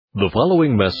The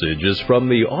following message is from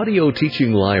the audio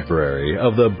teaching library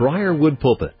of the Briarwood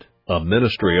Pulpit, a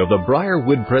ministry of the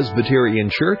Briarwood Presbyterian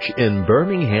Church in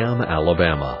Birmingham,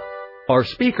 Alabama. Our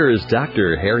speaker is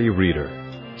Dr. Harry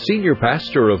Reeder, Senior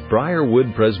Pastor of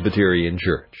Briarwood Presbyterian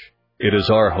Church. It is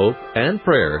our hope and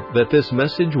prayer that this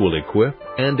message will equip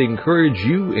and encourage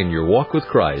you in your walk with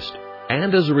Christ,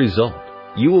 and as a result,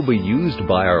 you will be used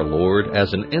by our Lord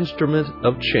as an instrument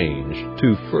of change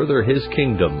to further His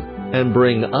kingdom and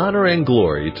bring honor and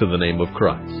glory to the name of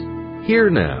Christ. Here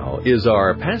now is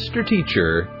our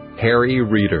pastor-teacher, Harry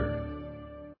Reeder.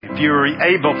 If you're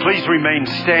able, please remain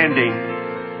standing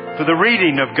for the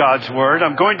reading of God's Word.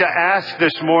 I'm going to ask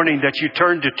this morning that you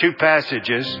turn to two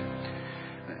passages.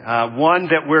 One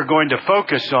that we're going to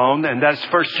focus on, and that's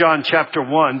 1 John chapter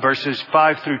 1, verses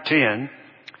 5 through 10.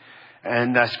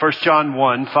 And that's 1 John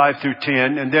 1, 5 through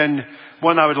 10. And then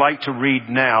one I would like to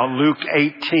read now, Luke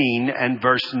 18 and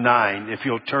verse 9, if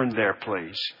you'll turn there,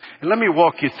 please. And let me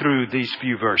walk you through these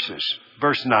few verses.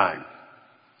 Verse 9.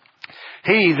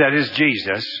 He, that is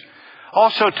Jesus,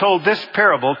 also told this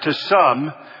parable to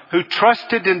some who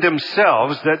trusted in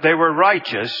themselves that they were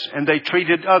righteous, and they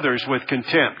treated others with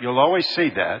contempt. You'll always see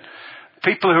that.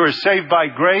 People who are saved by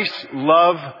grace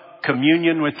love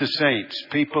communion with the saints.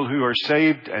 People who are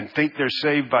saved and think they're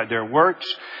saved by their works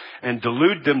and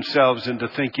delude themselves into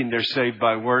thinking they're saved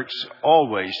by works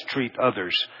always treat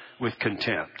others with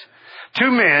contempt.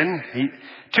 Two men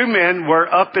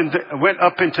went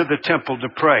up into the temple to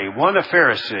pray. One a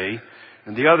Pharisee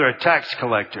and the other a tax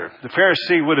collector. The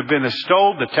Pharisee would have been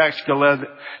extolled. The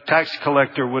tax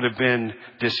collector would have been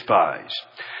despised.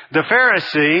 The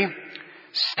Pharisee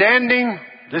standing,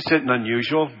 this isn't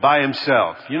unusual, by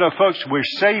himself. You know, folks, we're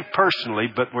saved personally,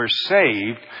 but we're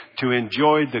saved to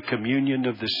enjoy the communion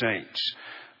of the saints.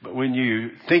 But when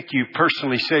you think you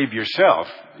personally save yourself,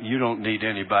 you don't need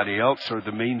anybody else or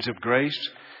the means of grace.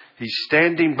 He's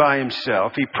standing by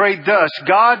himself. He prayed thus,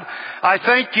 God, I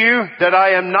thank you that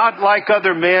I am not like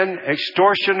other men,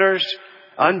 extortioners,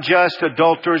 unjust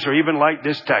adulterers, or even like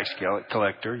this tax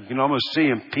collector. You can almost see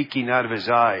him peeking out of his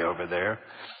eye over there.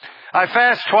 I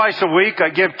fast twice a week.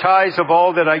 I give tithes of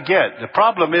all that I get. The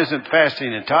problem isn't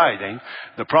fasting and tithing.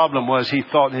 The problem was he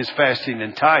thought his fasting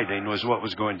and tithing was what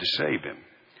was going to save him.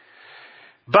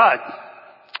 But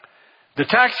the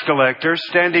tax collector,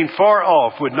 standing far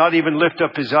off, would not even lift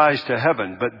up his eyes to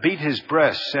heaven, but beat his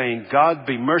breast, saying, God,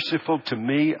 be merciful to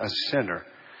me, a sinner.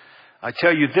 I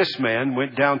tell you, this man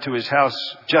went down to his house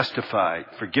justified,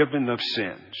 forgiven of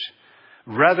sins,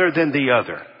 rather than the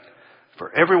other.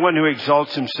 For everyone who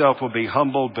exalts himself will be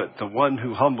humbled, but the one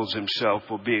who humbles himself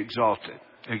will be exalted.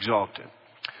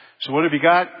 So what have you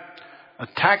got? A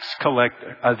tax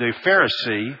collector, the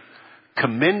Pharisee,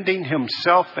 commending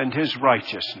himself and his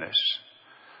righteousness.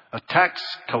 A tax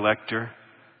collector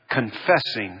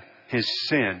confessing his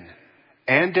sin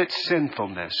and its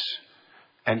sinfulness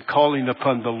and calling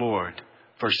upon the Lord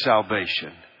for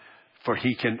salvation. For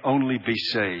he can only be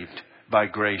saved by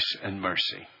grace and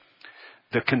mercy.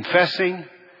 The confessing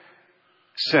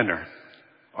sinner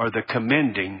or the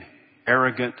commending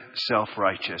arrogant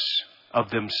self-righteous of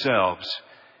themselves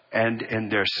and in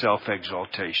their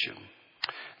self-exaltation.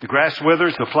 The grass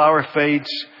withers, the flower fades,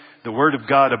 the word of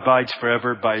God abides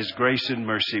forever. By His grace and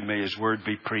mercy may His word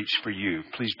be preached for you.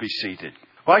 Please be seated.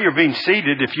 While you're being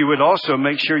seated, if you would also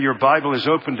make sure your Bible is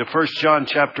open to 1 John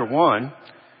chapter 1.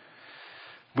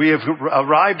 We have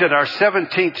arrived at our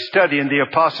 17th study in the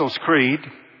Apostles' Creed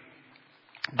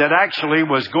that actually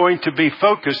was going to be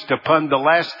focused upon the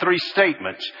last three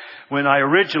statements when I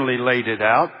originally laid it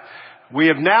out. We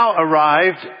have now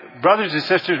arrived, brothers and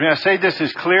sisters, may I say this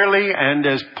as clearly and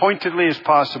as pointedly as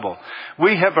possible.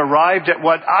 We have arrived at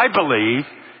what I believe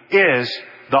is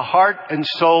the heart and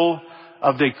soul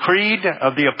of the creed,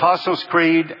 of the Apostles'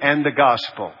 Creed and the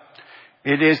gospel.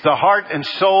 It is the heart and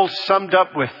soul summed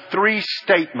up with three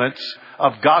statements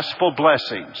of gospel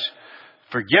blessings: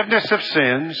 forgiveness of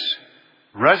sins,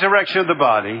 resurrection of the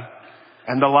body,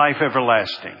 and the life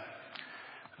everlasting.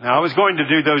 Now, I was going to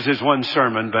do those as one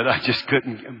sermon, but I just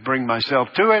couldn't bring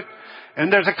myself to it.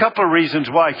 And there's a couple of reasons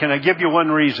why. Can I give you one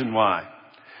reason why?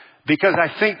 Because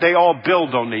I think they all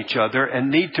build on each other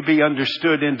and need to be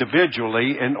understood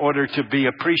individually in order to be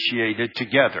appreciated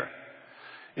together.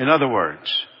 In other words,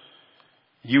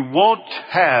 you won't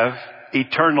have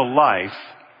eternal life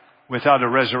without a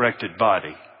resurrected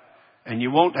body. And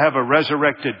you won't have a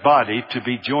resurrected body to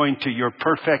be joined to your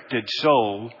perfected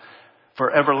soul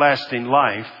for everlasting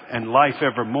life and life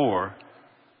evermore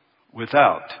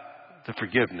without the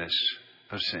forgiveness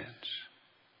of sins.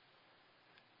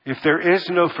 If there is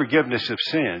no forgiveness of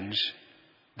sins,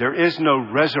 there is no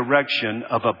resurrection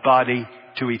of a body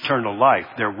to eternal life.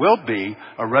 There will be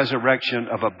a resurrection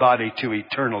of a body to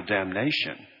eternal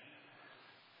damnation.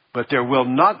 But there will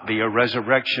not be a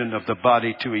resurrection of the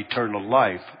body to eternal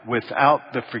life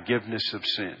without the forgiveness of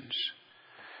sins.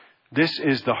 This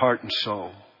is the heart and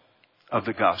soul of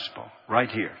the gospel, right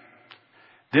here.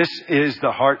 This is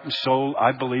the heart and soul,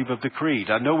 I believe, of the creed.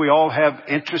 I know we all have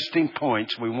interesting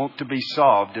points we want to be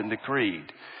solved in the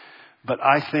creed. But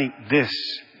I think this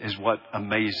is what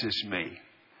amazes me.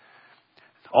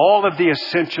 All of the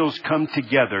essentials come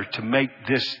together to make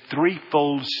this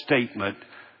threefold statement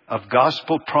of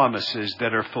gospel promises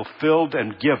that are fulfilled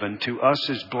and given to us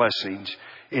as blessings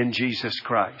in Jesus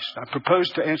Christ. I propose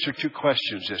to answer 2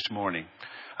 questions this morning.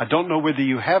 I don't know whether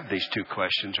you have these 2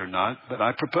 questions or not, but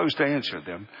I propose to answer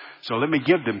them. So let me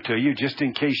give them to you just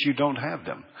in case you don't have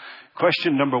them.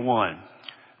 Question number 1.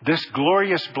 This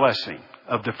glorious blessing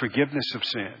of the forgiveness of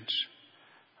sins.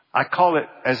 I call it,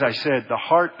 as I said, the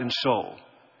heart and soul.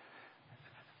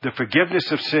 The forgiveness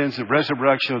of sins, the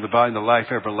resurrection of the body, and the life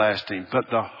everlasting. But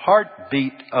the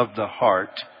heartbeat of the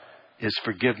heart is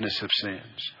forgiveness of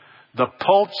sins. The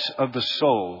pulse of the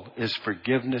soul is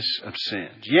forgiveness of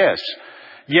sins.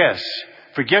 Yes,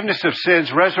 forgiveness of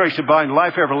sins, resurrection of the body, and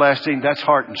life everlasting, that's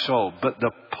heart and soul. But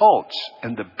the pulse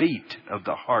and the beat of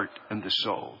the heart and the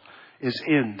soul is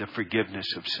in the forgiveness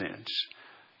of sins.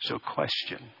 So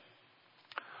question,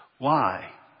 why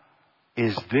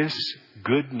is this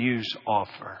good news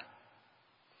offer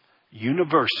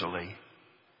universally,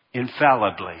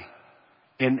 infallibly,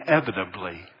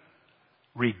 inevitably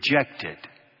rejected?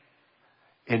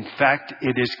 In fact,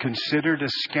 it is considered a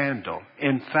scandal.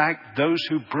 In fact, those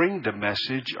who bring the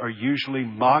message are usually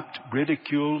mocked,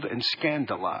 ridiculed, and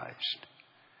scandalized.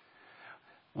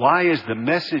 Why is the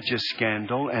message a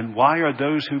scandal, and why are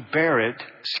those who bear it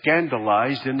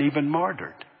scandalized and even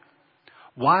martyred?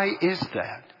 Why is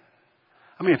that?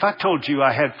 I mean, if I told you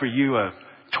I had for you a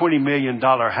 $20 million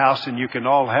house and you can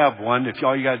all have one, if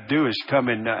all you got to do is come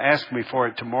and ask me for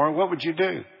it tomorrow, what would you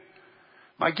do?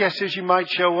 My guess is you might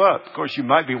show up. Of course, you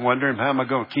might be wondering, how am I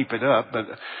going to keep it up?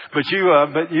 But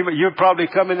you'd probably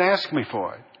come and ask me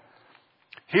for it.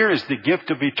 Here is the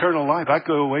gift of eternal life. I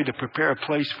go away to prepare a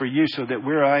place for you so that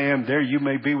where I am, there you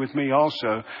may be with me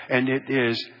also. And it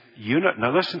is,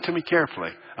 now listen to me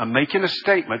carefully. I'm making a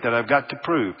statement that I've got to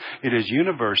prove. It is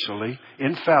universally,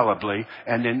 infallibly,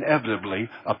 and inevitably,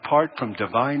 apart from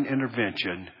divine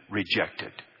intervention,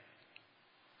 rejected.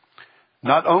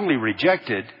 Not only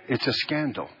rejected, it's a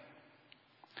scandal.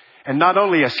 And not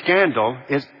only a scandal,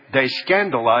 they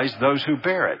scandalize those who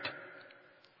bear it.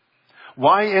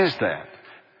 Why is that?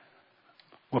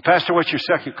 Well, Pastor, what's your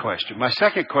second question? My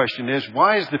second question is,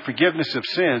 why is the forgiveness of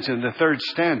sins in the 3rd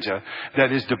stanza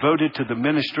that is devoted to the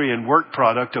ministry and work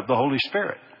product of the Holy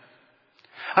Spirit?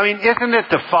 I mean, isn't it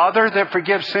the Father that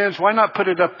forgives sins? Why not put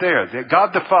it up there? That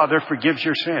God the Father forgives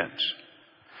your sins.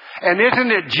 And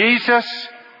isn't it Jesus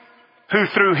who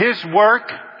through His work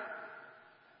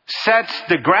sets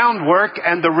the groundwork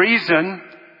and the reason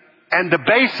and the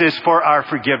basis for our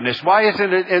forgiveness? Why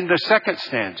isn't it in the 2nd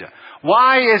stanza?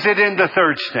 Why is it in the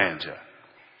 3rd stanza?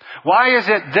 Why is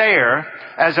it there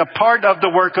as a part of the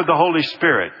work of the Holy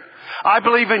Spirit? I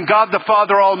believe in God the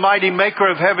Father Almighty, maker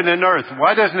of heaven and earth.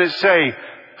 Why doesn't it say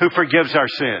who forgives our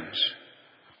sins?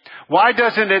 Why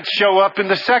doesn't it show up in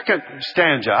the 2nd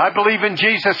stanza? I believe in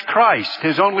Jesus Christ,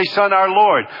 His only Son, our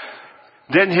Lord.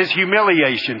 Then His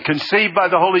humiliation, conceived by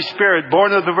the Holy Spirit,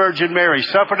 born of the Virgin Mary,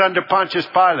 suffered under Pontius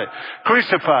Pilate,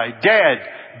 crucified, dead,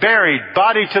 buried,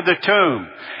 body to the tomb,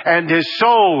 and His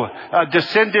soul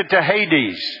descended to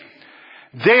Hades.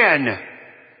 Then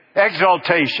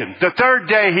exaltation. The 3rd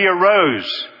day He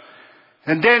arose.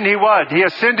 And then He what? He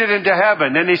ascended into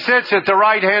heaven, and He sits at the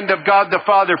right hand of God the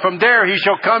Father. From there He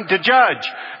shall come to judge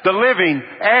the living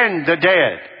and the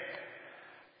dead.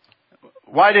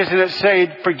 Why doesn't it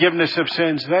say forgiveness of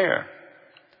sins there?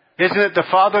 Isn't it the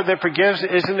Father that forgives?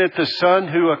 Isn't it the Son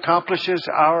who accomplishes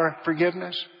our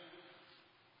forgiveness?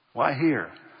 Why here?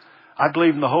 I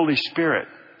believe in the Holy Spirit.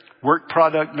 Work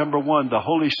product number 1, the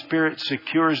Holy Spirit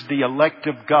secures the elect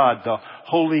of God, the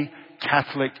Holy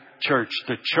Catholic Church,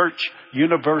 the Church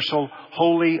universal,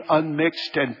 holy,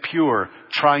 unmixed, and pure,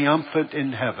 triumphant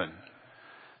in heaven.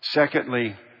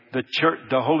 Secondly,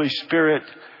 the Holy Spirit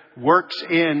works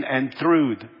in and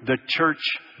through the church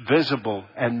visible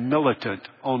and militant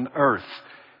on earth,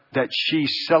 that she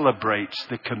celebrates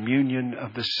the communion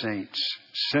of the saints,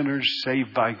 sinners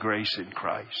saved by grace in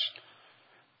Christ.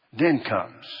 Then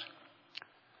comes,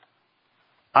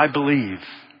 I believe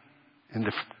in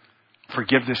the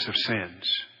forgiveness of sins,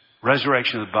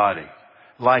 resurrection of the body,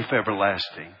 life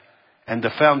everlasting, And the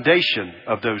foundation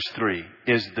of those three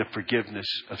is the forgiveness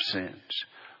of sins.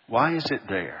 Why is it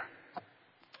there?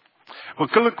 Well,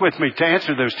 look with me to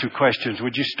answer those two questions.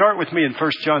 Would you start with me in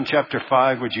 1 John chapter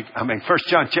 5? 1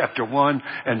 John chapter 1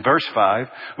 and verse 5.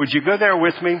 Would you go there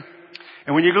with me?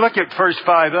 And when you look at verse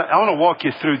 5, I want to walk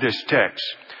you through this text.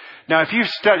 Now, if you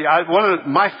study, one of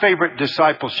my favorite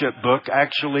discipleship book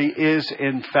actually is,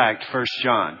 in fact, 1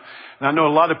 John. And I know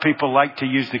a lot of people like to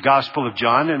use the Gospel of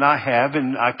John, and I have,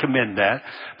 and I commend that.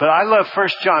 But I love 1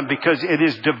 John because it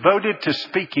is devoted to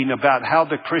speaking about how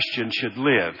the Christian should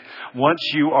live once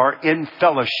you are in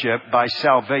fellowship by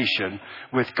salvation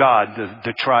with God,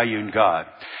 the triune God.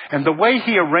 And the way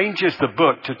he arranges the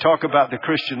book to talk about the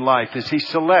Christian life is he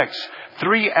selects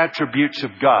three attributes of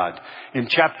God. In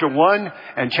chapter 1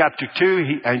 and chapter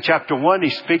 2, in chapter 1, he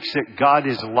speaks that God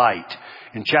is light.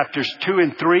 In chapters 2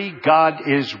 and 3, God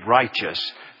is righteous.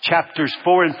 Chapters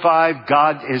 4 and 5,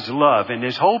 God is love. And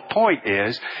his whole point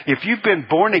is, if you've been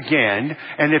born again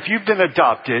and if you've been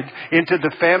adopted into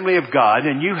the family of God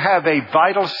and you have a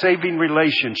vital saving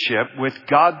relationship with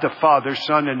God the Father,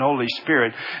 Son, and Holy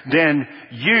Spirit, then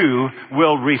you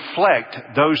will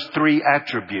reflect those three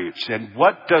attributes. And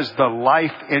what does the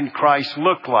life in Christ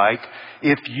look like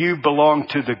if you belong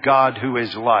to the God who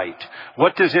is light?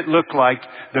 What does it look like,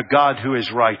 the God who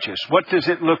is righteous? What does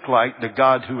it look like, the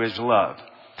God who is love?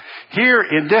 Here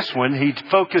in this one, he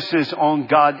focuses on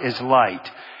God as light.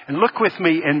 And look with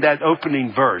me in that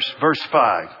opening verse, verse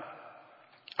 5.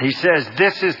 He says,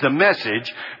 this is the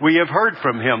message we have heard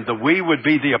from him. The we would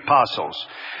be the apostles.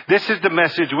 This is the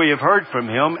message we have heard from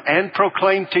him and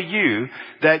proclaimed to you,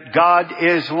 that God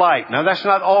is light. Now that's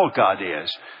not all God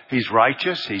is. He's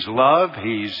righteous, he's love,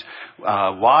 he's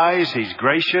wise, he's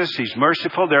gracious, he's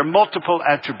merciful. There are multiple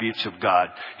attributes of God.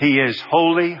 He is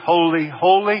holy, holy,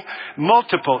 holy.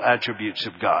 Multiple attributes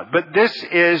of God. But this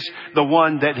is the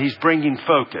one that he's bringing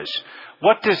focus.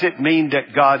 What does it mean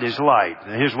that God is light?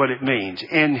 Here's what it means.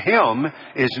 In him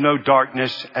is no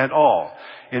darkness at all.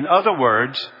 In other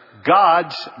words,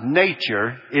 God's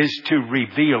nature is to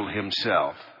reveal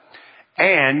himself.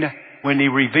 And when he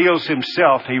reveals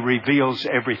himself, he reveals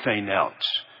everything else.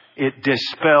 It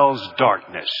dispels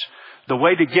darkness. The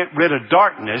way to get rid of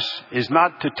darkness is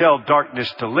not to tell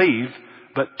darkness to leave,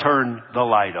 but turn the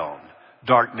light on.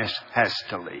 Darkness has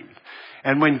to leave.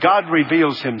 And when God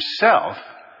reveals himself,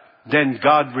 then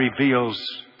God reveals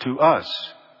to us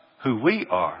who we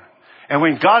are. And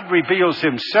when God reveals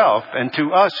himself and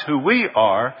to us who we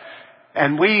are,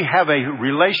 and we have a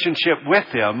relationship with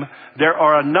him, there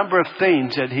are a number of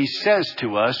things that he says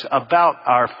to us about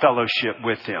our fellowship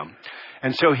with him.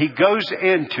 And so he goes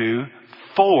into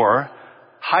four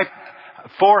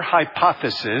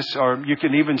hypotheses, or you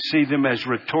can even see them as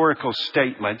rhetorical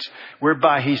statements,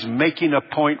 whereby he's making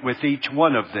a point with each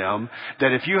one of them,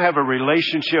 that if you have a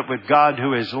relationship with God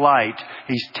who is light,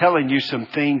 he's telling you some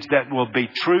things that will be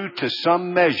true to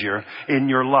some measure in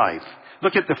your life.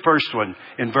 Look at the first one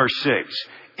in verse 6.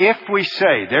 If we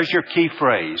say, there's your key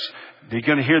phrase. You're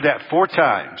going to hear that 4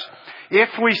 times. If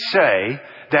we say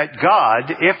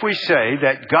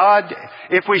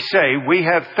we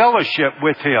have fellowship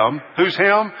with him, who's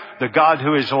him? The God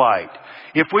who is light.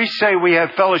 If we say we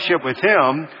have fellowship with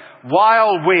him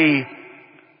while we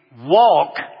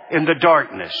walk in the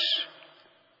darkness,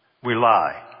 we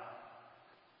lie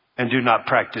and do not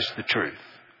practice the truth.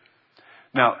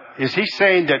 Now, is he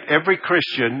saying that every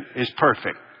Christian is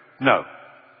perfect? No.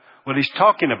 What he's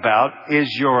talking about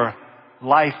is your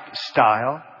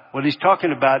lifestyle. What he's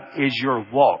talking about is your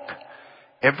walk.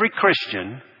 Every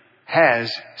Christian has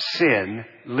sin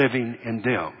living in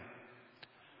them.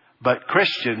 But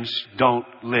Christians don't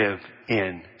live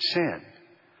in sin.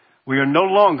 We are no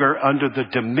longer under the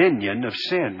dominion of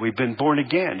sin. We've been born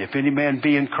again. If any man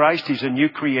be in Christ, he's a new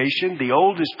creation. The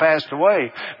old has passed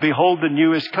away. Behold, the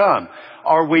new has come.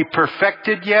 Are we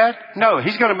perfected yet? No,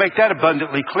 he's going to make that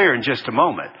abundantly clear in just a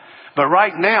moment. But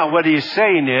right now, what he is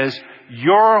saying is,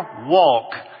 your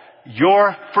walk,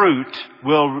 your fruit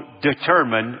will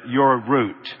determine your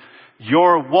root.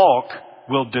 Your walk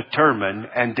will determine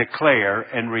and declare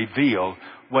and reveal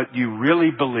what you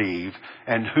really believe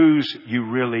and whose you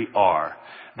really are.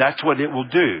 That's what it will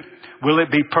do. Will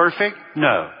it be perfect?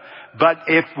 No. But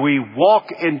if we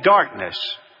walk in darkness,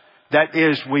 that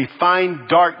is, we find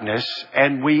darkness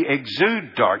and we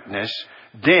exude darkness,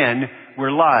 then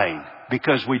we're lying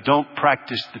because we don't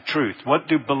practice the truth. What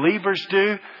do believers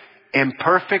do?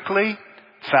 Imperfectly,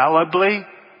 fallibly,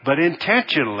 but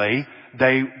intentionally,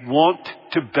 they want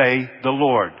to obey the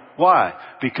Lord. Why?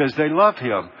 Because they love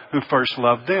him who first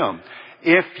loved them.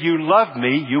 if you love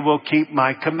me, you will keep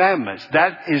my commandments.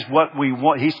 That is what we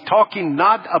want. He's talking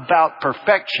not about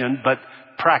perfection, but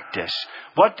practice.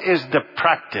 What is the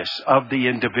practice of the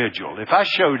individual? If I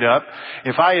showed up,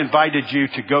 if I invited you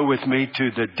to go with me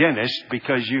to the dentist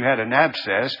because you had an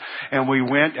abscess, and we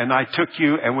went and I took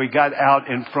you and we got out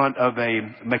in front of a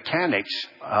mechanic's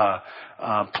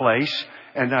place,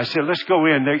 and I said, let's go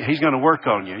in, he's going to work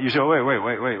on you. You say,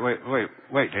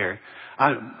 wait, Harry.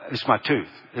 It's my tooth.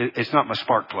 It's not my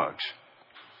spark plugs.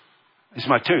 It's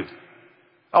my tooth.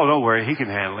 Oh, don't worry. He can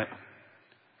handle it.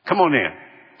 Come on in.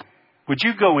 Would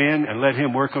you go in and let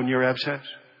him work on your abscess?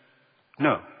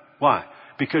 No. Why?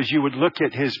 Because you would look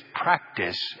at his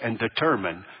practice and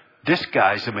determine, this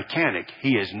guy's a mechanic.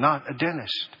 He is not a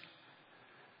dentist.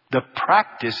 The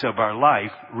practice of our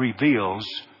life reveals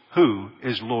who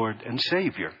is Lord and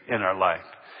Savior in our life.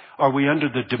 Are we under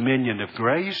the dominion of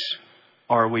grace?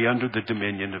 Or are we under the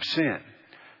dominion of sin?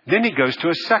 Then he goes to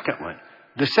a second one.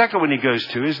 The second one he goes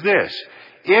to is this.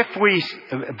 If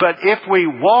we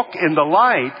walk in the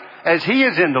light, as he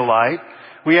is in the light,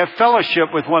 we have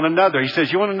fellowship with one another. He says,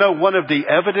 you want to know one of the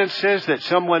evidences that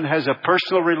someone has a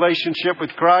personal relationship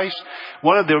with Christ?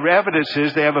 One of the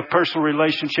evidences they have a personal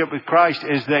relationship with Christ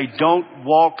is they don't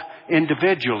walk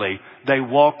individually. They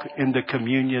walk in the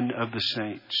communion of the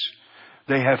saints.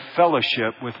 They have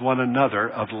fellowship with one another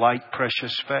of like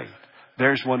precious faith.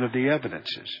 There's one of the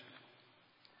evidences.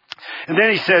 And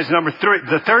then he says, number 3,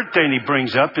 the third thing he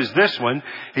brings up is this one.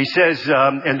 He says,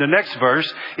 in the next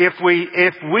verse, if we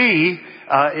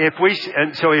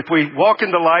walk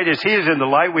in the light as he is in the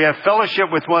light, we have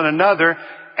fellowship with one another,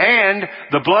 and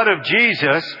the blood of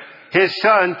Jesus, his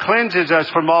Son, cleanses us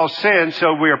from all sin,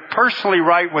 so we are personally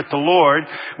right with the Lord.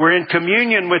 We're in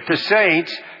communion with the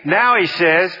saints. Now he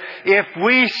says, if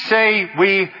we say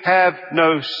we have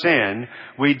no sin,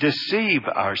 we deceive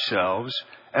ourselves,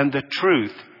 and the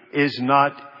truth is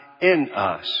not in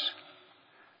us.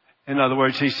 In other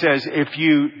words, he says, if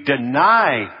you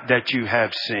deny that you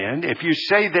have sinned, if you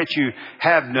say that you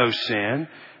have no sin,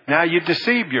 now you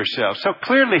deceive yourself. So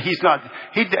clearly he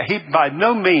by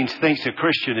no means thinks a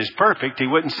Christian is perfect. He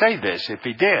wouldn't say this if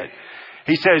he did.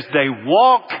 He says they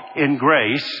walk in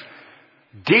grace,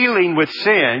 dealing with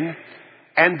sin,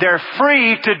 and they're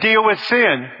free to deal with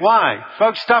sin. Why?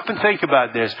 Folks, stop and think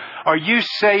about this. Are you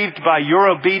saved by your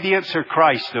obedience or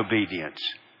Christ's obedience?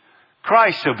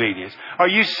 Christ's obedience. Are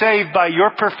you saved by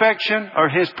your perfection or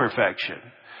his perfection?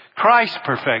 Christ's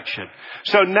perfection.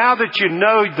 So now that you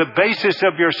know the basis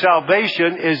of your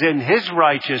salvation is in his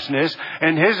righteousness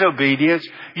and his obedience,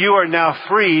 you are now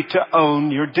free to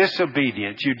own your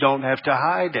disobedience. You don't have to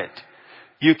hide it.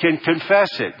 You can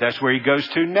confess it. That's where he goes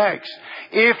to next.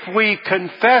 If we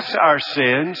confess our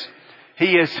sins,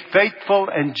 he is faithful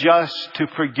and just to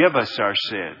forgive us our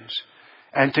sins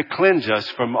and to cleanse us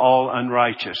from all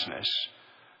unrighteousness.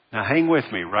 Now hang with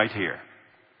me right here.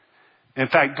 In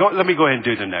fact, let me go ahead and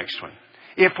do the next one.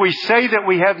 If we say that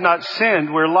we have not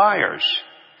sinned, we're liars.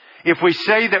 If we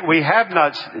say that we have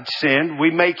not sinned, we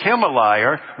make him a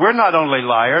liar. We're not only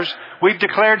liars, we've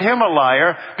declared him a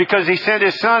liar because he sent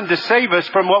his Son to save us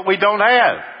from what we don't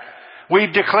have.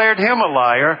 We've declared him a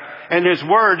liar, and his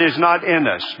word is not in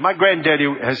us. My granddaddy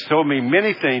has told me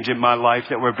many things in my life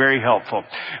that were very helpful.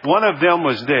 One of them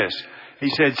was this. He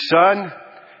said, son,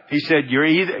 he said,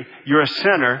 you're a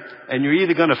sinner, and you're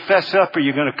either going to fess up or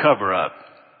you're going to cover up.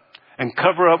 And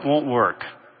cover up won't work.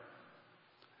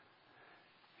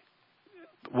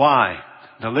 Why?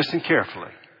 Now listen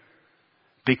carefully.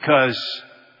 Because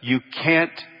you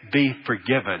can't be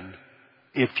forgiven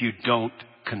if you don't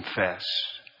confess.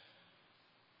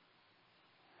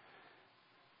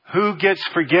 Who gets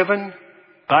forgiven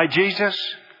by Jesus?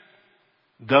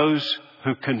 Those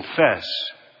who confess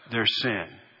their sin.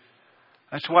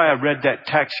 That's why I read that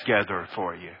tax gatherer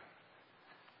for you.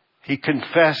 He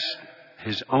confessed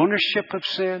his ownership of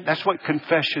sin. That's what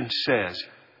confession says.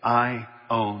 I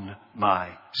own my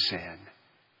sin.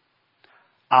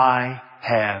 I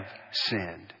have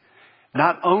sinned.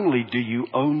 Not only do you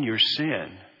own your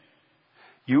sin,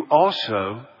 you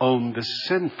also own the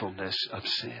sinfulness of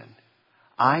sin.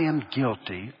 I am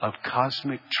guilty of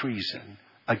cosmic treason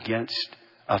against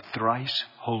a thrice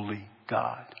holy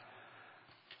God.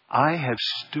 I have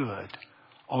stood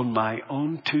on my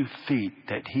own 2 feet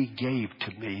that he gave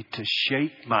to me to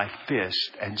shake my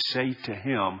fist and say to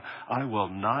him, I will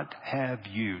not have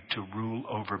you to rule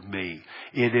over me.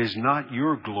 It is not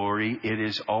your glory. It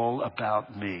is all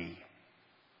about me.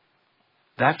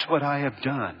 That's what I have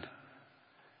done.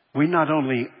 We not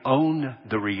only own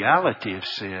the reality of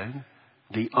sin,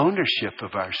 the ownership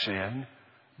of our sin,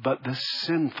 but the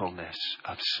sinfulness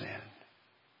of sin.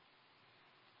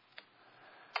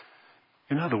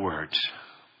 In other words,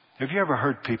 have you ever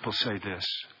heard people say this?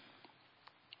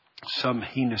 Some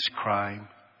heinous crime.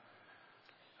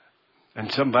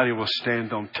 And somebody will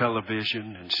stand on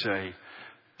television and say,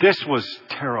 this was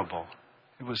terrible.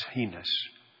 It was heinous.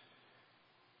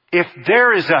 If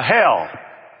there is a hell,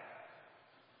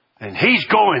 and he's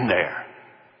going there.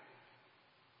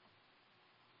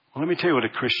 Well, let me tell you what a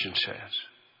Christian says.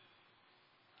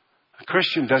 A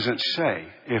Christian doesn't say,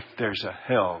 if there's a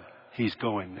hell, he's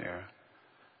going there.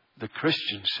 The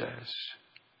Christian says,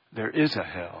 there is a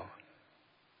hell,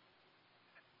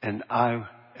 and I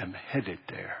am headed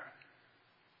there.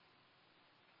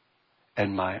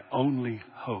 And my only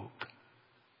hope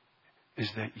is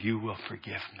that you will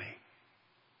forgive me.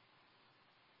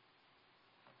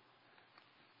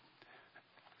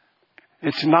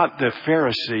 It's not the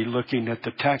Pharisee looking at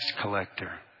the tax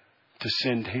collector to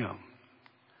send him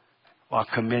while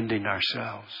commending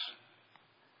ourselves.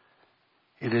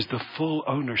 It is the full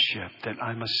ownership that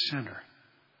I'm a sinner.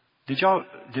 Did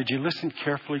you listen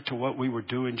carefully to what we were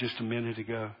doing just a minute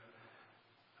ago?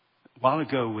 A while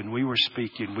ago when we were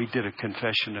speaking, we did a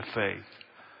confession of faith.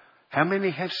 How many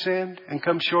have sinned and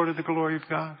come short of the glory of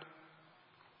God?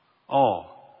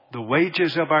 All. The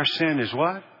wages of our sin is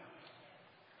what?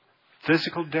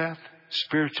 Physical death,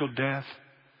 spiritual death,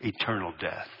 eternal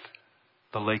death.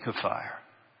 The lake of fire.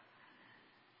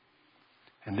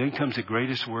 And then comes the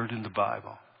greatest word in the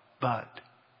Bible. But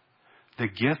the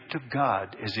gift of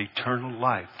God is eternal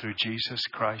life through Jesus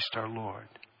Christ our Lord.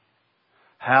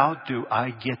 How do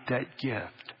I get that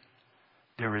gift?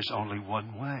 There is only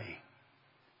one way.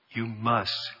 You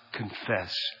must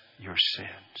confess your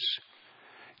sins.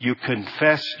 You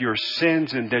confess your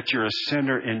sins and that you're a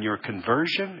sinner in your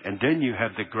conversion. And then you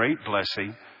have the great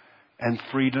blessing and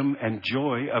freedom and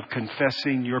joy of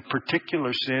confessing your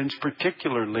particular sins,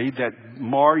 particularly that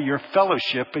mar your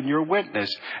fellowship and your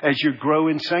witness as you grow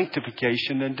in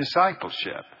sanctification and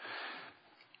discipleship.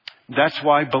 That's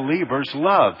why believers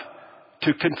love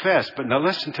to confess. But now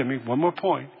listen to me, one more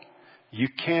point. You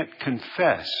can't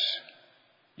confess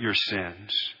your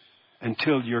sins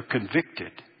until you're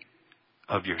convicted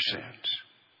of your sins.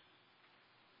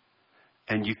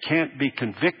 And you can't be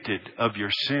convicted of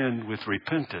your sin with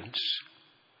repentance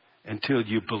until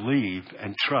you believe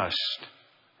and trust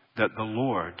that the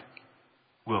Lord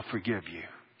will forgive you.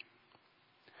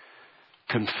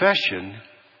 Confession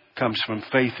comes from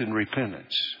faith and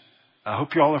repentance. I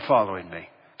hope you all are following me,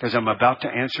 because I'm about to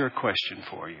answer a question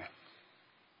for you.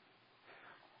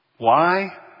 Why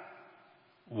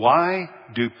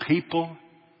do people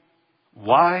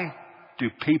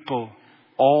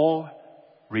all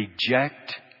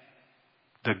reject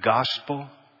the gospel?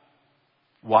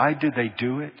 Why do they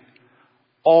do it?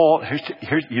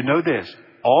 You know this.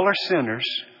 All are sinners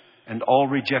and all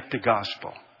reject the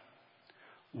gospel.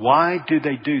 Why do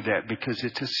they do that? Because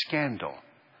it's a scandal.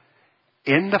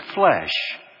 In the flesh,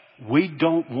 we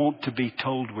don't want to be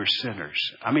told we're sinners.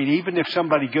 I mean, even if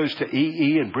somebody goes to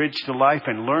EE and Bridge to Life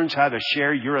and learns how to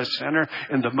share you're a sinner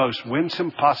in the most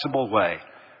winsome possible way,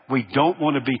 we don't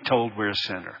want to be told we're a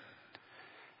sinner.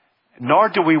 Nor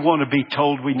do we want to be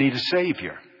told we need a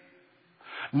Savior.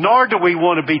 Nor do we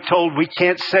want to be told we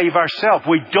can't save ourselves.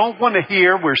 We don't want to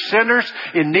hear we're sinners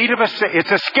in need of a Savior.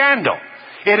 It's a scandal.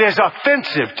 It is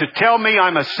offensive to tell me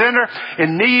I'm a sinner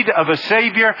in need of a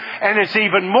Savior. And it's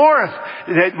even more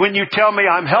that when you tell me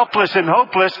I'm helpless and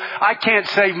hopeless, I can't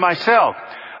save myself.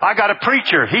 I got a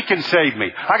preacher, he can save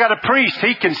me. I got a priest,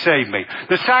 he can save me.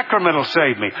 The sacrament will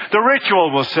save me. The ritual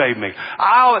will save me.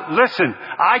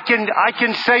 I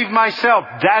can save myself.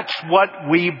 That's what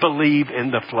we believe in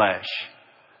the flesh.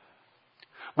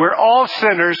 We're all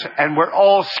sinners and we're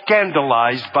all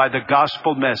scandalized by the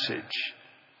gospel message.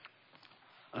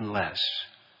 Unless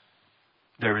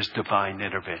there is divine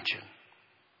intervention.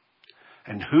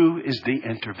 And who is the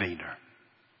intervener?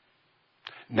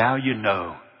 Now you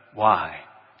know why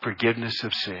forgiveness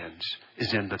of sins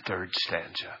is in the third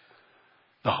stanza.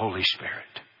 The Holy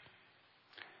Spirit.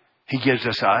 He gives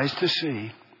us eyes to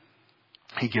see.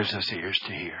 He gives us ears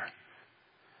to hear.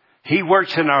 He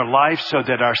works in our life so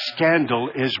that our scandal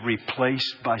is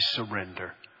replaced by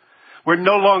surrender. We're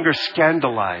no longer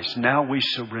scandalized. Now we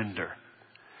surrender.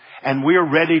 And we're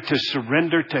ready to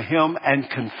surrender to Him and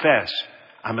confess,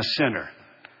 I'm a sinner.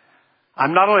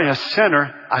 I'm not only a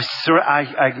sinner, I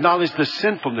acknowledge the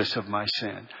sinfulness of my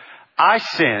sin. I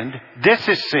sinned. This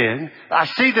is sin. I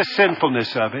see the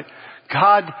sinfulness of it.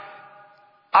 God,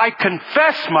 I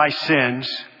confess my sins.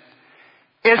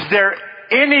 Is there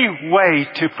any way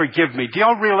to forgive me? Do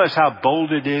y'all realize how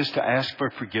bold it is to ask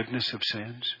for forgiveness of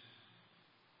sins?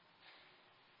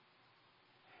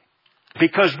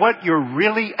 Because what you're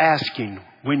really asking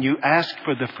when you ask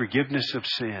for the forgiveness of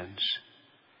sins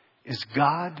is,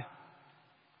 God,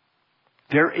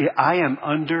 I am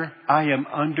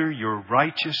under your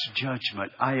righteous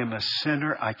judgment. I am a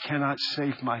sinner. I cannot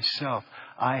save myself.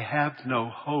 I have no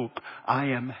hope. I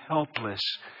am helpless.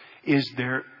 Is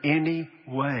there any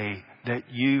way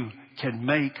that you can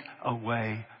make a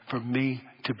way for me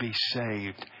to be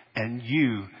saved and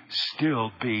you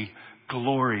still be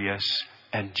glorious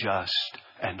and just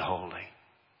and holy?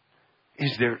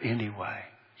 Is there any way?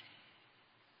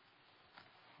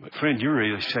 But friend, you're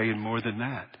really saying more than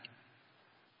that.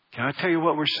 Can I tell you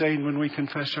what we're saying when we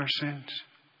confess our sins?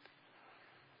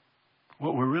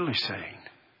 What we're really saying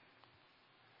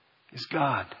is,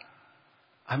 God,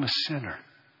 I'm a sinner.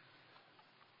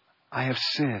 I have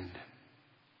sinned.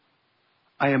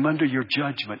 I am under your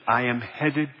judgment. I am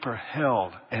headed for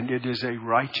hell, and it is a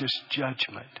righteous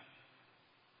judgment.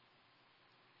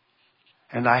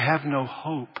 And I have no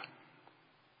hope.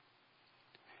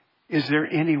 Is there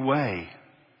any way?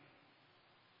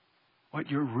 What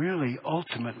you're really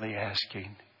ultimately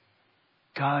asking,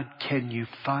 God, can you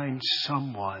find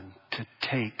someone to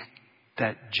take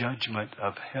that judgment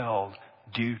of hell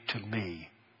due to me?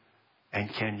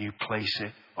 And can you place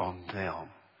it on them?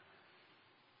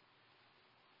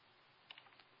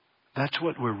 That's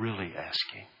what we're really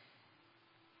asking.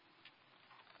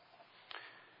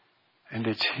 And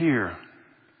it's here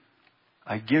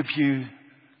I give you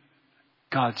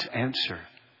God's answer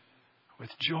with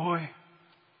joy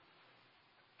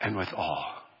and with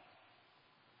awe.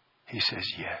 He says,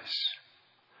 yes,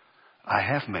 I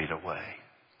have made a way.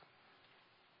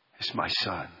 It's my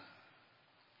Son.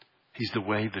 He's the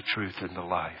way, the truth, and the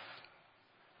life.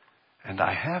 And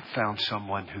I have found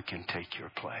someone who can take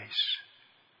your place.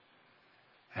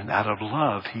 And out of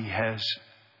love, He has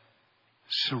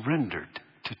surrendered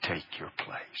to take your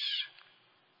place.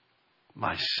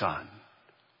 My Son,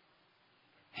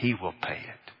 He will pay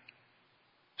it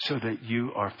so that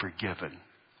you are forgiven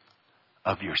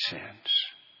of your sins.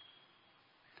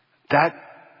 That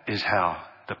is how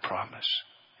the promise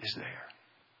is there.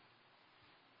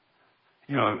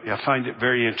 You know, I find it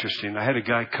very interesting. I had a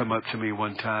guy come up to me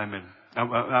one time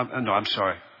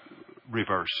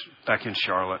back in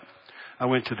Charlotte. I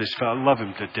went to this fellow. I love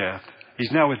him to death.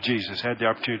 He's now with Jesus. Had the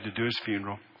opportunity to do his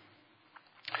funeral.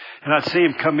 And I'd see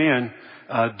him come in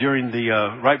during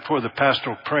right before the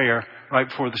pastoral prayer, right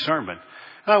before the sermon.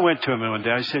 And I went to him one day.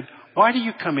 I said, why do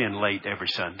you come in late every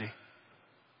Sunday?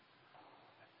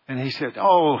 And he said,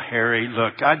 oh, Harry,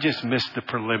 look, I just missed the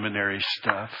preliminary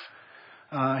stuff.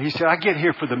 He said, I get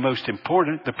here for the most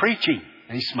important, the preaching.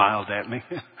 And he smiled at me.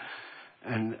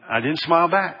 And I didn't smile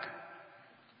back.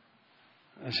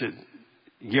 I said,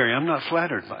 Gary, I'm not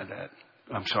flattered by that.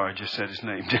 I'm sorry, I just said his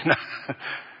name, didn't I?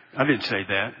 I didn't say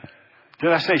that.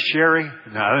 Did I say Sherry?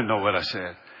 No, I didn't know what I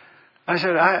said. I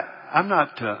said, I'm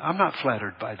not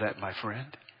flattered by that, my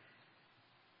friend.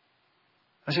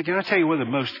 I said, can I tell you one of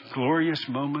the most glorious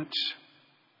moments,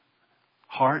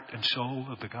 heart and soul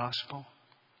of the gospel,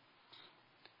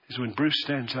 is when Bruce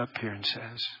stands up here and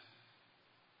says,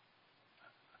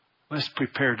 let's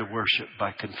prepare to worship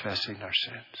by confessing our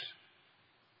sins.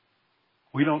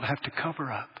 We don't have to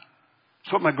cover up.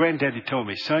 That's what my granddaddy told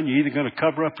me. Son, you're either going to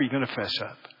cover up or you're going to fess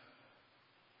up.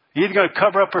 You're either going to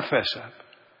cover up or fess up.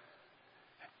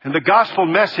 And the gospel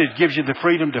message gives you the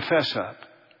freedom to fess up.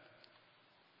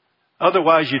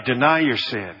 Otherwise, you deny your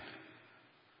sin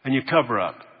and you cover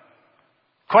up.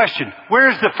 Question,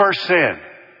 where's the first sin?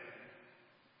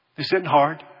 This isn't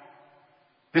hard.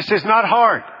 This is not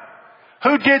hard.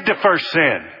 Who did the first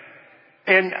sin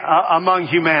among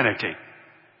humanity?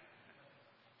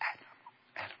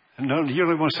 Adam. No, you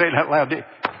don't want to say it out loud.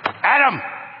 Adam.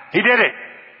 He did it.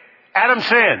 Adam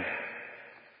sinned.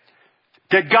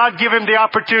 Did God give him the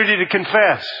opportunity to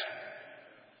confess?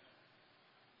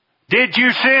 Did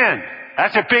you sin?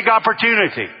 That's a big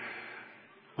opportunity.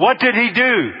 What did he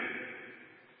do?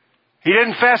 He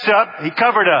didn't fess up. He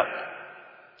covered up.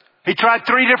 He tried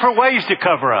 3 different ways to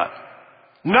cover up.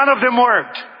 None of them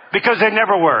worked because they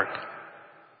never worked.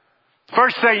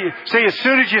 First, say as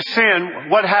soon as you sin,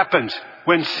 what happens?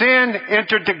 When sin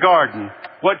entered the garden,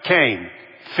 what came?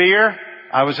 Fear,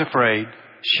 I was afraid,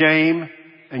 shame,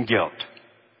 and guilt.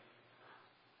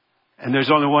 And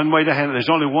there's only one way to handle it. There's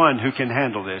only one who can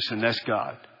handle this, and that's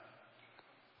God.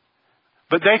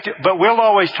 But we'll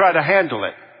always try to handle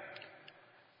it.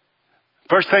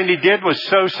 First thing he did was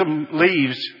sew some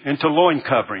leaves into loin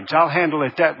coverings. I'll handle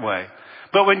it that way.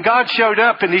 But when God showed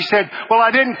up and he said, well,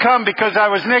 I didn't come because I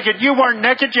was naked. You weren't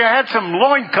naked. You had some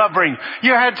loin covering.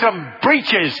 You had some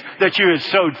breeches that you had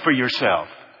sewed for yourself.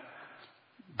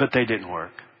 But they didn't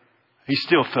work. He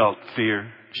still felt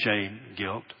fear, shame,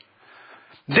 guilt.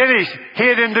 Then he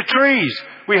hid in the trees.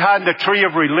 We hide in the tree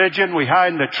of religion. We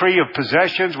hide in the tree of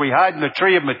possessions. We hide in the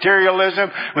tree of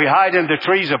materialism. We hide in the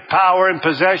trees of power and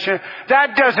possession.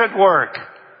 That doesn't work.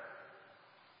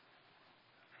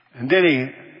 And then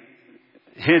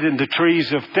he hid in the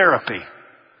trees of therapy.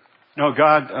 No,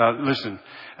 God, listen.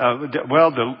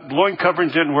 The loin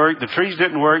coverings didn't work. The trees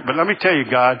didn't work. But let me tell you,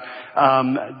 God,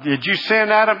 did you sin,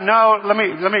 Adam? No. Let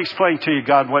me explain to you,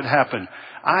 God, what happened.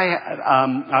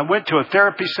 I went to a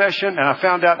therapy session and I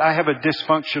found out I have a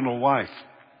dysfunctional wife.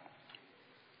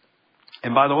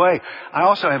 And by the way, I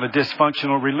also have a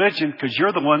dysfunctional religion because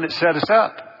you're the one that set us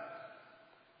up.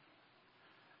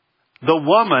 The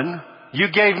woman you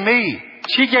gave me,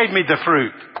 she gave me the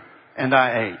fruit and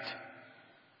I ate.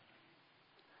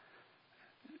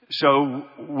 So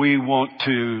we want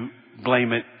to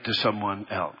blame it to someone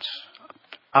else.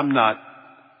 I'm not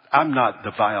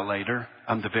the violator.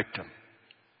 I'm the victim.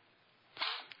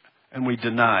 And we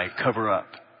deny, cover up.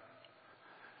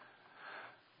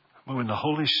 But when the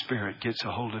Holy Spirit gets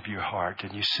a hold of your heart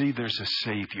and you see there's a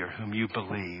Savior whom you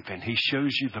believe and He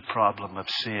shows you the problem of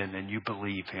sin and you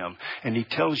believe Him and He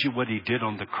tells you what He did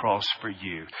on the cross for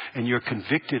you and you're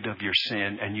convicted of your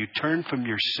sin and you turn from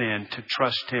your sin to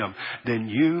trust Him, then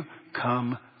you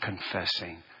come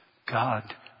confessing,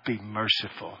 God, be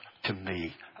merciful to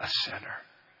me, a sinner.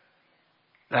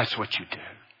 That's what you do.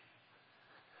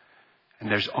 And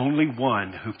there's only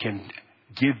one who can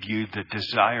give you the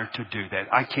desire to do that.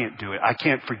 I can't do it. I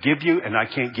can't forgive you and I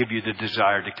can't give you the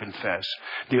desire to confess.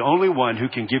 The only one who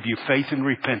can give you faith and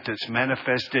repentance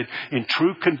manifested in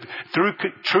true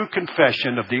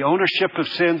confession of the ownership of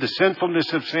sin, the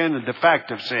sinfulness of sin and the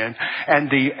fact of sin and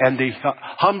the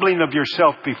humbling of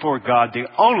yourself before God. The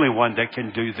only one that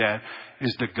can do that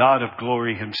is the God of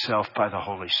glory Himself by the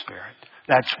Holy Spirit.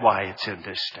 That's why it's in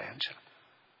this stanza.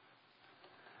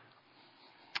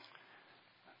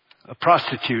 A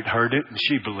prostitute heard it and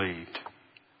she believed.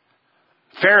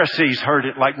 Pharisees heard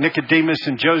it like Nicodemus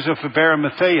and Joseph of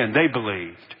Arimathea and they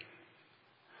believed.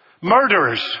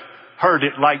 Murderers heard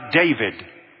it like David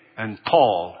and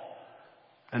Paul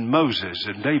and Moses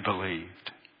and they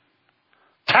believed.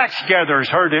 Tax gatherers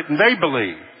heard it and they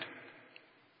believed.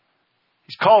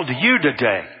 He's called to you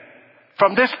today.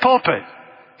 From this pulpit,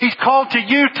 He's called to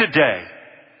you today.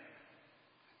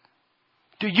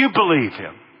 Do you believe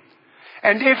Him?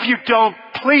 And if you don't,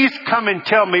 please come and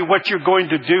tell me what you're going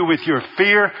to do with your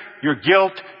fear, your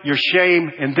guilt, your shame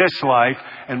in this life,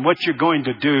 and what you're going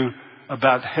to do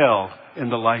about hell in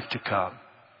the life to come.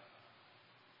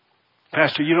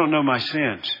 Pastor, you don't know my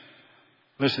sins.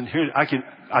 Listen, here,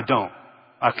 I don't.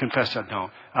 I confess I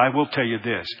don't. I will tell you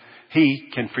this. He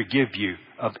can forgive you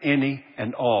of any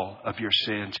and all of your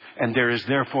sins. And there is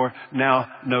therefore now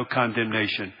no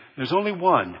condemnation. There's only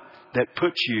one that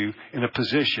puts you in a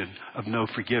position of no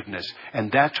forgiveness. And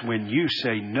that's when you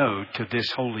say no to this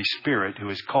Holy Spirit who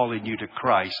is calling you to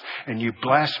Christ. And you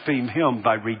blaspheme Him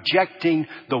by rejecting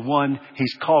the one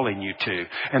He's calling you to.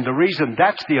 And the reason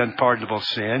that's the unpardonable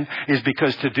sin is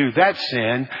because to do that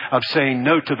sin of saying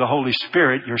no to the Holy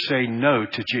Spirit, you're saying no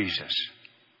to Jesus.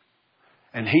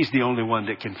 And He's the only one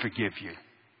that can forgive you.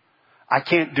 I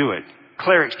can't do it.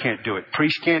 Clerics can't do it.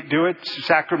 Priests can't do it.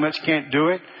 Sacraments can't do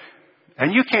it.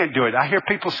 And you can't do it. I hear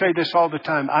people say this all the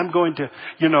time.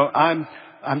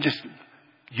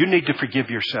 You need to forgive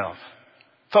yourself.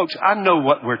 Folks, I know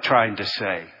what we're trying to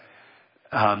say.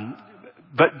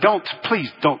 But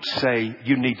please don't say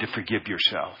you need to forgive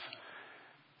yourself.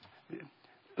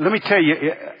 Let me tell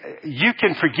you, you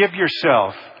can forgive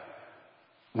yourself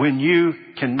when you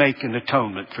can make an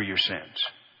atonement for your sins.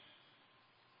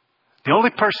 The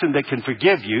only person that can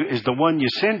forgive you is the one you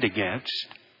sinned against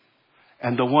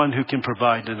and the one who can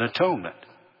provide an atonement.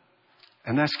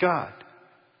 And that's God.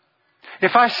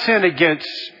 If I sin against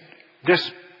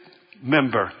this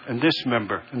member and this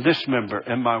member and this member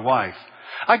and my wife,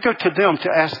 I go to them to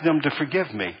ask them to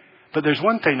forgive me. But there's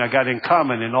one thing I got in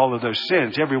common in all of those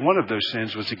sins. Every one of those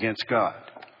sins was against God.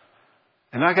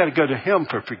 And I got to go to Him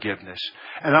for forgiveness.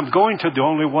 And I'm going to the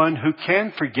only one who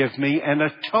can forgive me and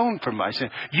atone for my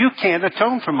sins. You can't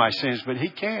atone for my sins, but He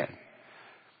can.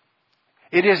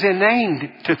 It is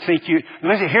inane to think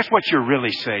here's what you're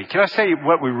really saying. Can I say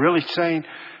what we're really saying?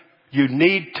 You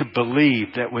need to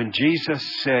believe that when Jesus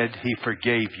said He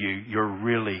forgave you, you're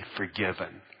really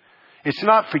forgiven. It's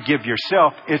not forgive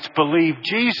yourself. It's believe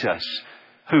Jesus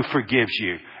who forgives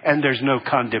you. And there's no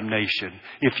condemnation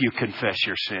if you confess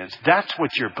your sins. That's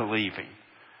what you're believing.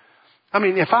 I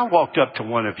mean, if I walked up to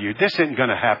one of you, this isn't going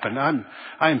to happen.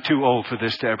 I am too old for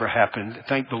this to ever happen.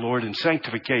 Thank the Lord. And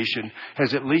sanctification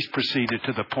has at least proceeded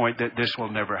to the point that this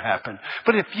will never happen.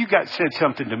 But if you said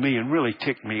something to me and really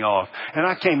ticked me off, and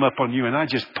I came up on you and I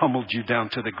just pummeled you down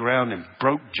to the ground and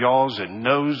broke jaws and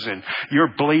nose, and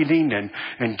you're bleeding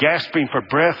and gasping for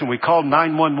breath, and we called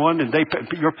 911, and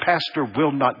your pastor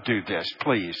will not do this.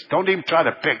 Please don't even try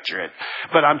to picture it.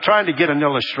 But I'm trying to get an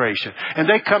illustration. And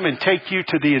they come and take you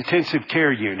to the intensive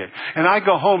care unit. And I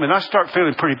go home and I start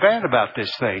feeling pretty bad about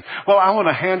this thing. Well, I want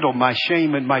to handle my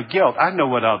shame and my guilt. I know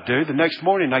what I'll do. The next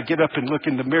morning I get up and look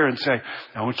in the mirror and say,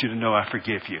 I want you to know I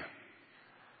forgive you.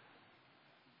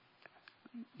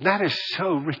 That is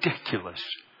so ridiculous.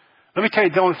 Let me tell you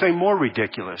the only thing more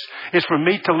ridiculous is for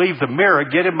me to leave the mirror,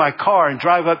 get in my car and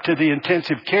drive up to the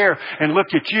intensive care and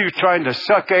look at you trying to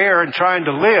suck air and trying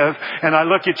to live. And I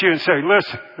look at you and say,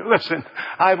 listen,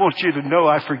 I want you to know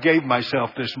I forgave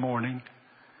myself this morning.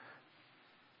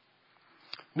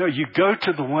 No, you go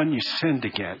to the one you sinned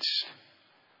against.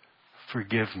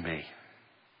 Forgive me.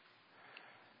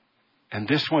 And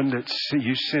this one that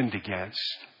you sinned against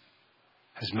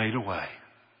has made a way.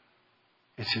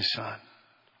 It's His Son.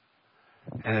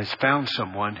 And has found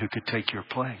someone who could take your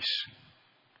place.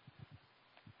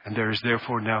 And there is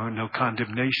therefore now no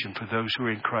condemnation for those who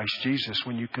are in Christ Jesus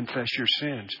when you confess your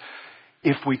sins.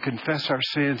 If we confess our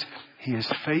sins, He is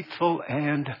faithful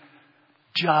and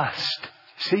just.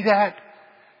 See that?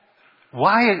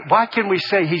 Why can we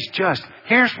say He's just?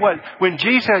 Here's what, when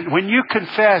you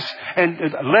confess and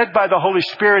led by the Holy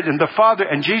Spirit and the Father,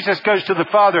 and Jesus goes to the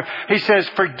Father, He says,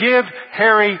 forgive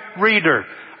Harry Reeder.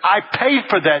 I paid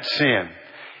for that sin.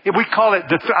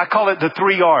 I call it the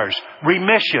 3 R's.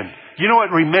 Remission. You know what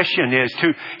remission is?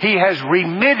 He has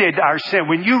remitted our sin.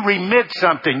 When you remit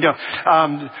something,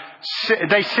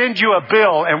 they send you a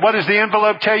bill, and what does the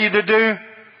envelope tell you to do?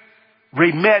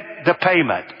 Remit the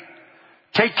payment.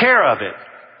 Take care of it.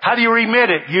 How do you remit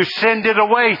it? You send it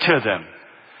away to them.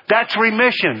 That's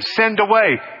remission. Send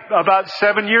away. About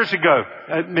 7 years ago,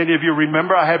 many of you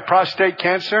remember, I had prostate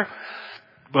cancer.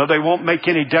 Well, they won't make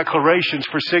any declarations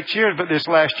for 6 years, but this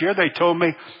last year they told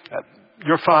me,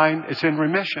 you're fine, it's in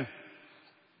remission.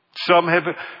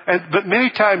 But many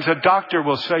times a doctor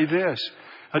will say this.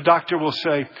 A doctor will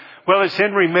say, well, it's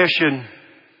in remission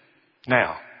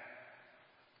now,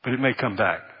 but it may come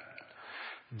back.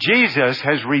 Jesus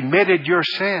has remitted your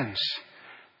sins.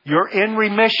 You're in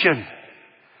remission.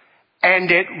 And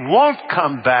it won't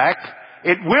come back.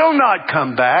 It will not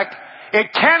come back.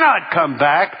 It cannot come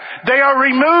back. They are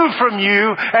removed from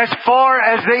you as far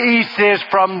as the east is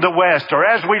from the west. Or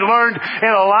as we learned in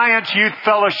Alliance Youth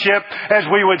Fellowship, as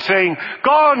we would sing,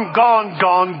 gone, gone,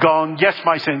 gone, gone. Yes,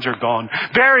 my sins are gone.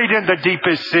 Buried in the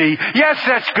deepest sea. Yes,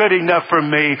 that's good enough for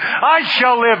me. I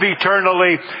shall live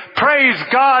eternally. Praise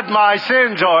God, my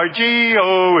sins are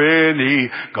G-O-N-E.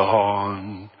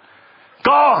 Gone.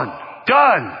 Gone.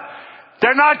 Done.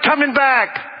 They're not coming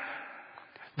back.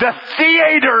 The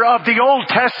theater of the Old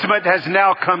Testament has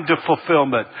now come to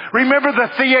fulfillment. Remember the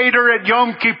theater at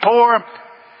Yom Kippur?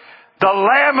 The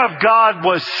Lamb of God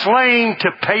was slain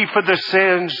to pay for the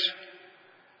sins.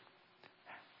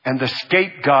 And the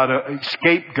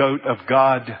scapegoat of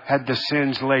God had the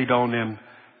sins laid on Him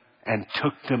and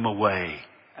took them away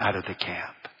out of the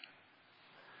camp.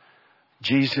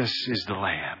 Jesus is the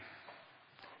Lamb.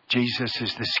 Jesus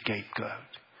is the scapegoat.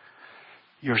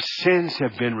 Your sins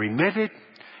have been remitted.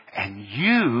 And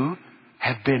you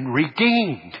have been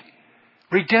redeemed.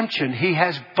 Redemption. He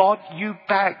has bought you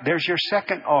back. There's your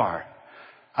second R.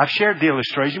 I've shared the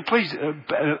illustration. Please,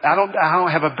 I don't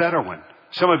have a better one.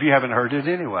 Some of you haven't heard it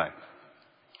anyway.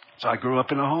 So I grew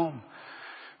up in a home.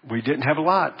 We didn't have a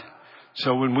lot.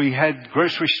 So when we had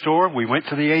grocery store, we went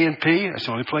to the A&P. That's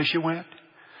the only place you went.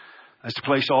 That's the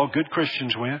place all good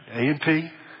Christians went.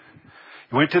 A&P.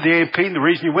 You went to the A&P, and the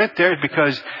reason you went there is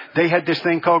because they had this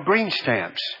thing called green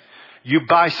stamps. You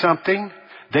buy something,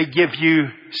 they give you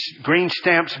green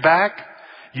stamps back.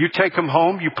 You take them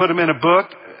home, you put them in a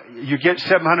book, you get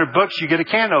 700 books, you get a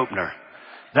can opener.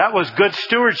 That was good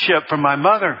stewardship from my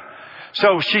mother.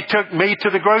 So she took me to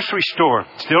the grocery store.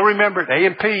 Still remember it,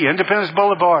 A&P, Independence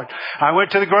Boulevard. I went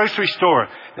to the grocery store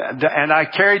and I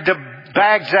carried the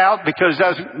bags out because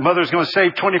mother's going to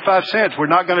save 25 cents. We're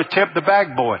not going to tip the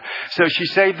bag boy. So she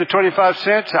saved the 25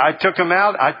 cents. I took them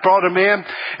out. I brought them in.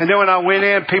 And then when I went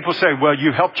in, people say, well,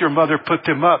 you helped your mother put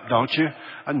them up, don't you?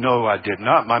 No, I did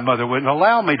not. My mother wouldn't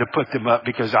allow me to put them up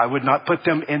because I would not put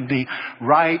them in the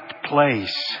right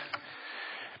place.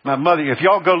 My mother, if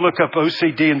y'all go look up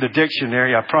OCD in the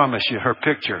dictionary, I promise you her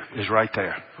picture is right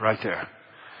there. Right there.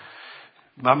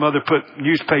 My mother put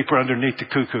newspaper underneath the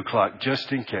cuckoo clock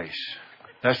just in case.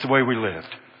 That's the way we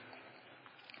lived.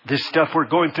 This stuff we're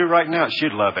going through right now,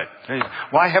 she'd love it.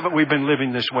 Why haven't we been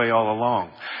living this way all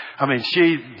along? I mean,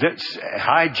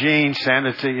 hygiene,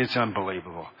 sanity, it's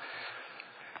unbelievable.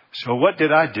 So what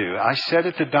did I do? I sat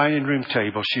at the dining room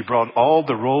table. She brought all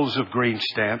the rolls of green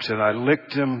stamps, and I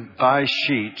licked them by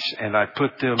sheets, and I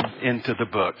put them into the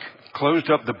book. Closed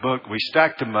up the book. We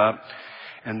stacked them up,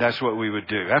 and that's what we would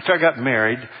do. After I got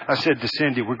married, I said to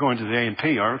Cindy, we're going to the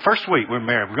A&P. First week, we're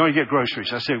married. We're going to get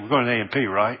groceries. I said, we're going to the A&P,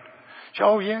 right? She said,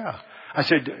 oh, yeah. I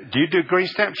said, do you do green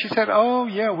stamps? She said, oh,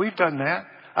 yeah, we've done that.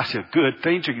 I said, good.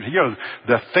 Things are,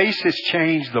 the face has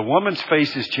changed. The woman's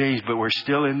face has changed, but we're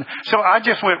still in. So I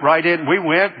just went right in. We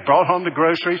went, brought home the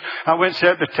groceries. I went, sat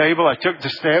at the table. I took the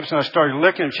stamps and I started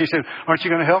licking them. She said, aren't you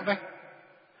going to help me?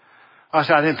 I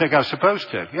said, I didn't think I was supposed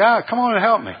to. Yeah, come on and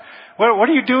help me. What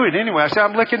are you doing anyway? I said,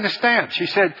 I'm licking the stamps. She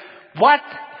said, what?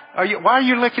 Why are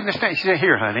you licking the stamp? She said,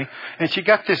 here, honey. And she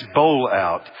got this bowl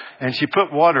out and she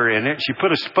put water in it. She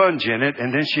put a sponge in it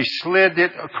and then she slid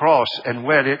it across and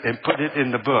wet it and put it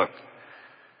in the book.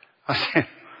 I said,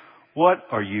 what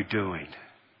are you doing?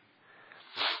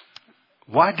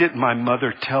 Why didn't my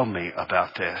mother tell me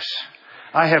about this?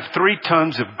 I have 3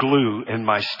 tons of glue in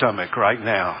my stomach right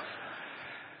now.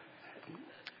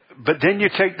 But then you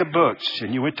take the books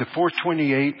and you went to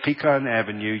 428 Pecan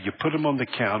Avenue. You put them on the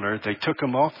counter. They took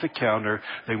them off the counter.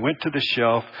 They went to the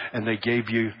shelf and they gave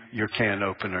you your can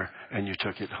opener and you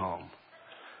took it home.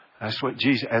 That's what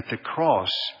Jesus, at the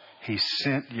cross, He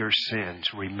sent your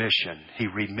sins, remission. He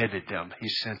remitted them. He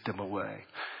sent them away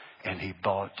and He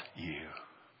bought you.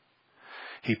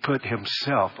 He put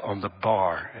Himself on the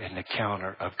bar and the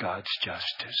counter of God's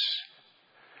justice.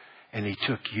 And He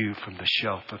took you from the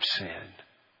shelf of sin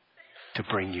to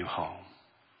bring you home.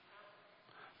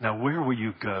 Now, where will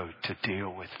you go to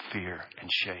deal with fear and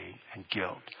shame and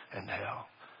guilt and hell?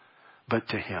 But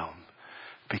to Him.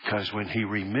 Because when He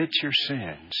remits your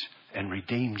sins and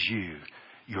redeems you,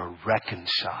 you're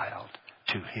reconciled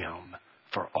to Him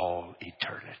for all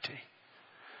eternity.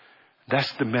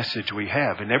 That's the message we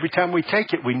have. And every time we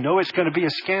take it, we know it's going to be a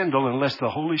scandal unless the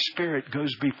Holy Spirit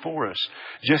goes before us,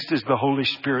 just as the Holy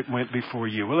Spirit went before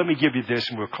you. Well, let me give you this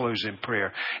and we'll close in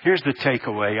prayer. Here's the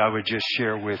takeaway I would just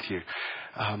share with you.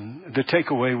 The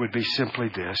takeaway would be simply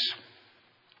this.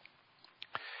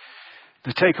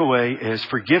 The takeaway is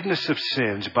forgiveness of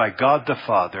sins by God the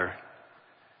Father.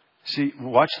 See,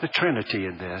 watch the Trinity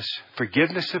in this.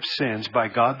 Forgiveness of sins by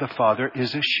God the Father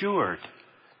is assured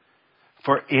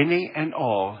for any and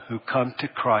all who come to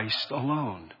Christ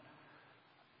alone.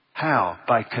 How?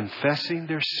 By confessing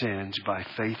their sins by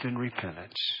faith and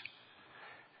repentance.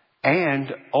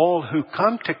 And all who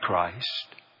come to Christ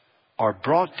are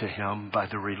brought to Him by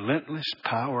the relentless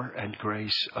power and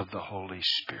grace of the Holy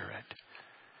Spirit.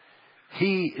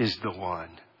 He is the one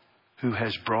who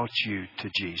has brought you to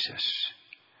Jesus.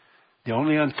 The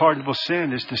only unpardonable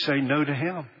sin is to say no to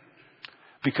Him.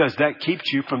 Because that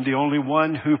keeps you from the only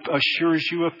one who assures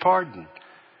you of pardon.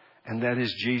 And that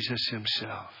is Jesus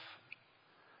Himself.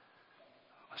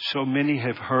 So many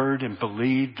have heard and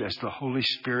believed as the Holy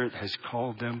Spirit has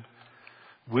called them.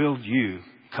 Will you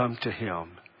come to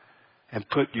Him and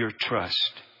put your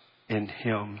trust in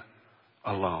Him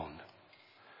alone?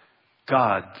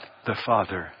 God the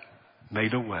Father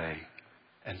made a way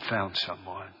and found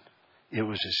someone. It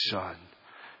was His Son.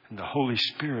 And the Holy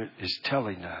Spirit is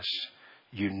telling us,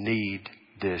 you need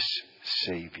this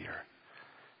Savior.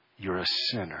 You're a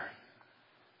sinner.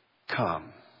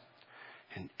 Come.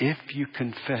 And if you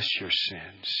confess your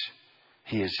sins,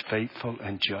 He is faithful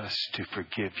and just to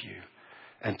forgive you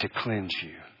and to cleanse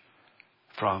you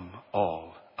from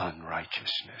all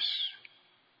unrighteousness.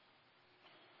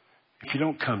 If you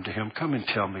don't come to Him, come and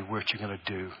tell me what you're going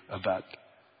to do about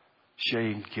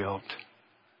shame, guilt,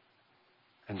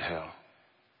 and hell.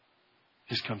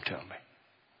 Just come tell me.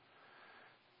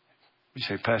 You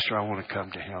say, Pastor, I want to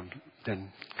come to Him.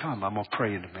 Then come. I'm going to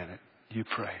pray in a minute. You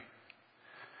pray.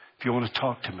 If you want to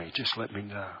talk to me, just let me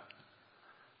know.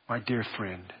 My dear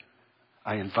friend,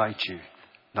 I invite you,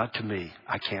 not to me.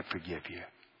 I can't forgive you.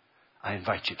 I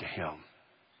invite you to Him.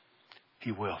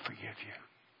 He will forgive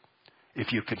you.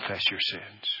 If you confess your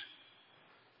sins,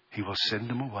 He will send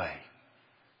them away.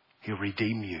 He'll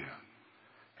redeem you.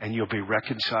 And you'll be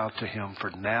reconciled to Him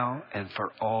for now and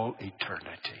for all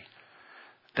eternity.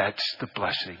 That's the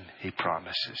blessing He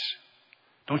promises.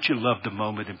 Don't you love the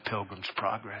moment in Pilgrim's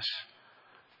Progress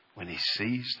when he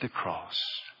sees the cross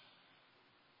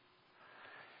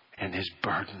and his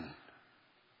burden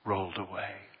rolled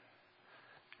away?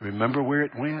 Remember where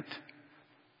it went?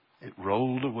 It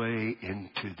rolled away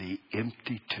into the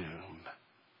empty tomb.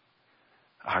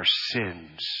 Our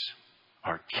sins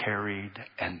are carried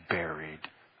and buried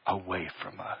away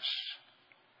from us.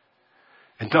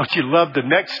 And don't you love the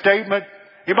next statement?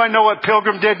 Anybody know what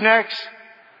Pilgrim did next?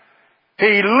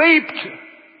 He leaped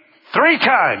 3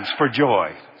 times for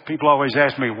joy. People always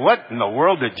ask me, what in the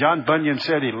world did John Bunyan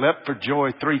said he leapt for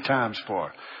joy 3 times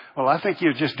for? Well, I think he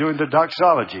was just doing the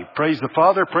doxology. Praise the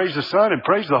Father, praise the Son, and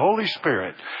praise the Holy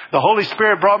Spirit. The Holy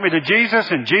Spirit brought me to Jesus,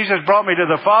 and Jesus brought me to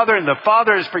the Father, and the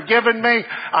Father has forgiven me.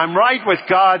 I'm right with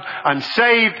God. I'm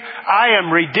saved. I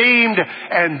am redeemed,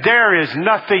 and there is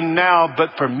nothing now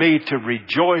but for me to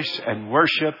rejoice and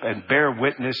worship and bear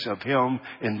witness of Him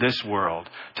in this world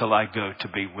till I go to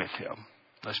be with Him.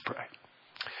 Let's pray.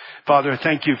 Father,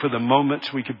 thank you for the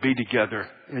moments we could be together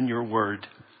in your word.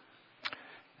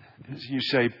 As you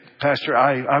say, Pastor,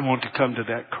 I want to come to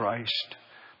that Christ.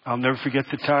 I'll never forget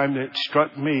the time that it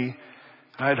struck me.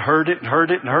 I had heard it,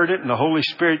 and the Holy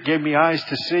Spirit gave me eyes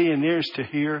to see and ears to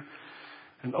hear.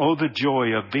 And oh, the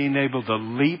joy of being able to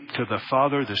leap to the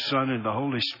Father, the Son, and the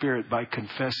Holy Spirit by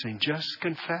confessing. Just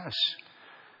confess.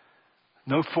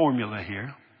 No formula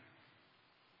here.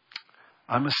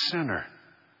 I'm a sinner.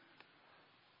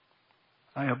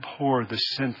 I abhor the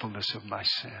sinfulness of my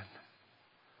sin.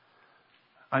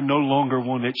 I no longer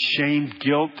want its shame,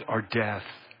 guilt, or death.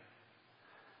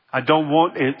 I don't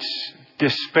want its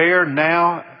despair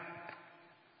now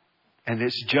and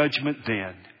its judgment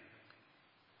then.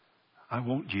 I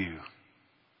want you.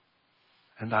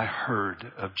 And I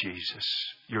heard of Jesus,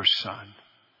 your Son.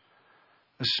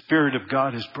 The Spirit of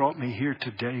God has brought me here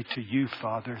today to you,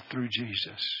 Father, through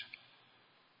Jesus.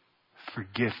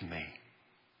 Forgive me,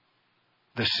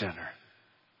 the sinner,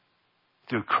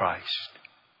 through Christ.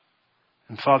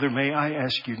 And Father, may I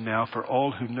ask you now for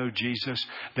all who know Jesus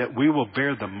that we will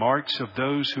bear the marks of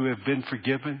those who have been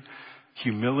forgiven.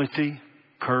 Humility,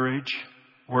 courage,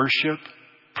 worship,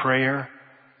 prayer,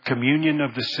 communion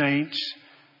of the saints,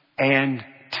 and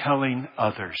telling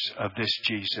others of this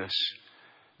Jesus.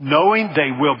 Knowing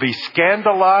they will be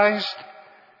scandalized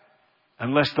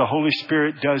unless the Holy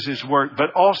Spirit does His work,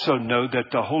 but also know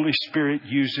that the Holy Spirit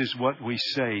uses what we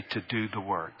say to do the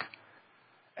work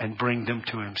and bring them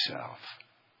to Himself.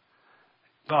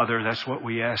 Father, that's what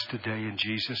we ask today in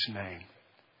Jesus' name.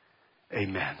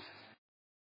 Amen.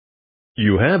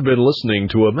 You have been listening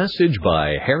to a message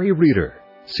by Harry Reeder,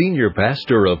 Senior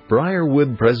Pastor of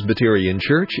Briarwood Presbyterian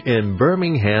Church in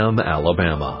Birmingham,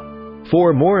 Alabama.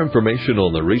 For more information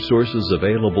on the resources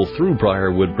available through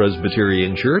Briarwood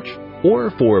Presbyterian Church,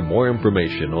 or for more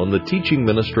information on the teaching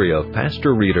ministry of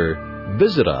Pastor Reeder,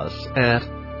 visit us at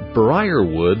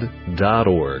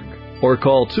briarwood.org or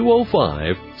call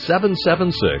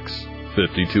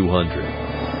 205-776-5200.